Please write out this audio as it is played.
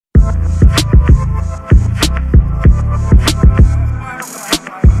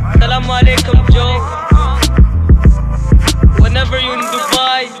Joe. Whenever you're in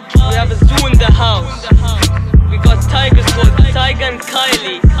Dubai, we have a zoo in the house. We got tigers called Tiger and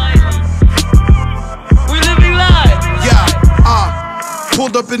Kylie. We living life.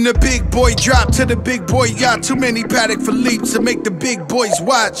 Pulled up in the big boy drop to the big boy yacht. Too many Patek Philippe's to make the big boys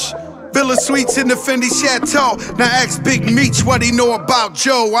watch. Villa Suites in the Fendi Chateau. Now ask Big Meech what he know about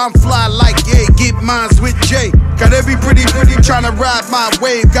Joe. I'm fly like, yeah, get mines with Jay. Got every pretty tryna ride my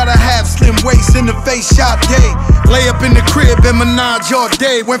wave. Gotta have slim waist in the face shot day. Lay up in the crib and menage all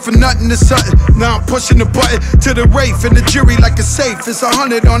day. Went from nothing to something. Now I'm pushing the button to the Wraith and the jury like a safe. It's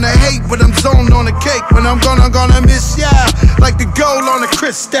 100 on the hate, but I'm zoned on the cake. When I'm gonna miss ya like the gold on the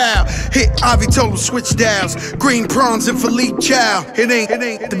crystal. Hit Ivy, told him switch dials. Green prawns and Philippe Chow. It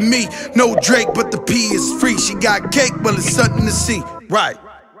ain't the me, no Drake, but the P is free. She got cake, well it's something to see. Right.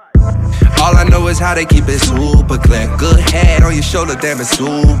 All I know is how they keep it super clear. Good head on your shoulder, damn it's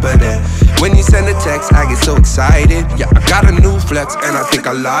super there. When you send a text, I get so excited. Yeah, I got a new flex and I think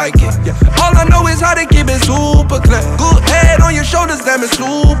I like it. Yeah, all I know is how they keep it super clear. Good head on your shoulders, damn it's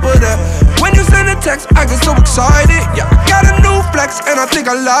super there. When you send a text, I get so excited. Yeah, I got a new flex and I think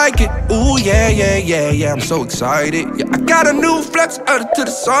I like it. Ooh, yeah, I'm so excited. Yeah, I got a new flex, added to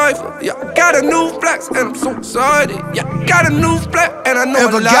the cipher. Yeah, I got a new flex and I'm so excited. Yeah, I got a new flex and I know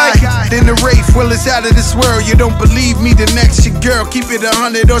I like it. Then the Wraith, well it's out of this world. You don't believe me, the next your girl. Keep it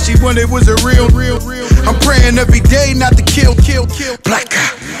 100, all she wanted was a real. I'm praying every day not to kill. Black guy.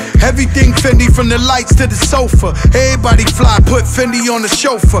 Everything Fendi from the lights to the sofa. Everybody fly, put Fendi on the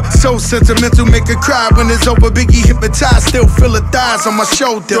chauffeur. So sentimental, make her cry when it's over. Biggie hypnotized, still feel her thighs on my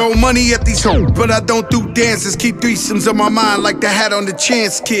shoulder. Throw money at these hoes, but I don't do dances. Keep threesomes on my mind like the hat on the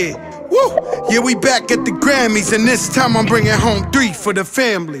Chance Kid. Woo! Yeah, we back at the Grammys, and this time I'm bringing home 3 for the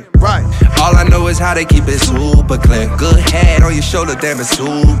family. Right. All I know is how they keep it super clear. Good head on your shoulder, damn it's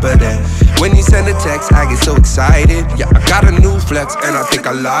super there. When you send a text, I get so excited. Yeah, I got a new flex and I think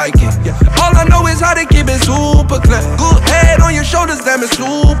I like it. Yeah, all I know is how they keep it super clear. Good head on your shoulders, damn it's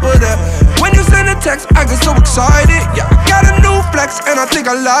super there. When you send a text, I get so excited. Yeah, I got a new flex and I think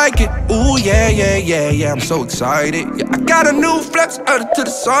I like it. Ooh, yeah, I'm so excited. Yeah, I got a new flex, added to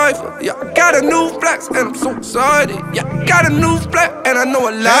the cipher. Yeah, I got a new flex and I'm so excited. Yeah, I got a new flex and I know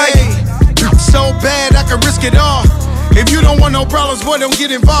I like it. So bad I can risk it all. If you don't want no problems, boy, don't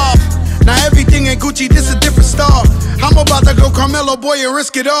get involved. Now everything ain't Gucci, this a different star. I'm about to go Carmelo, boy, and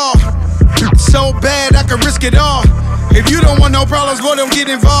risk it all. So bad I can risk it all. If you don't want no problems, boy, don't get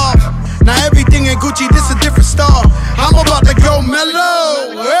involved. Now everything ain't Gucci, this a different star. I'm about to go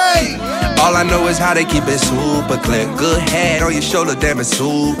mellow, hey. All I know is how they keep it super clear. Good head on your shoulder, damn it's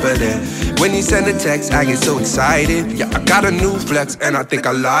super there. When you send a text, I get so excited. Yeah, I got a new flex and I think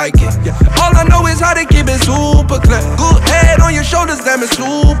I like it. Yeah, all I know is how they keep it super clear. Good head on your shoulders, damn it's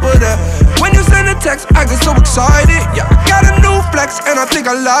super there. When you send a text, I get so excited. Yeah, I got a new flex and I think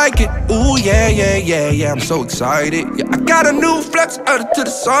I like it. Ooh, yeah, I'm so excited. Yeah, I got a new flex, added to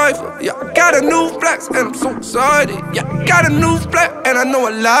the cipher. Yeah, I got a new flex and I'm so excited. Yeah, I got a new flex and I know I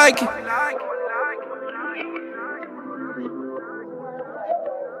like it.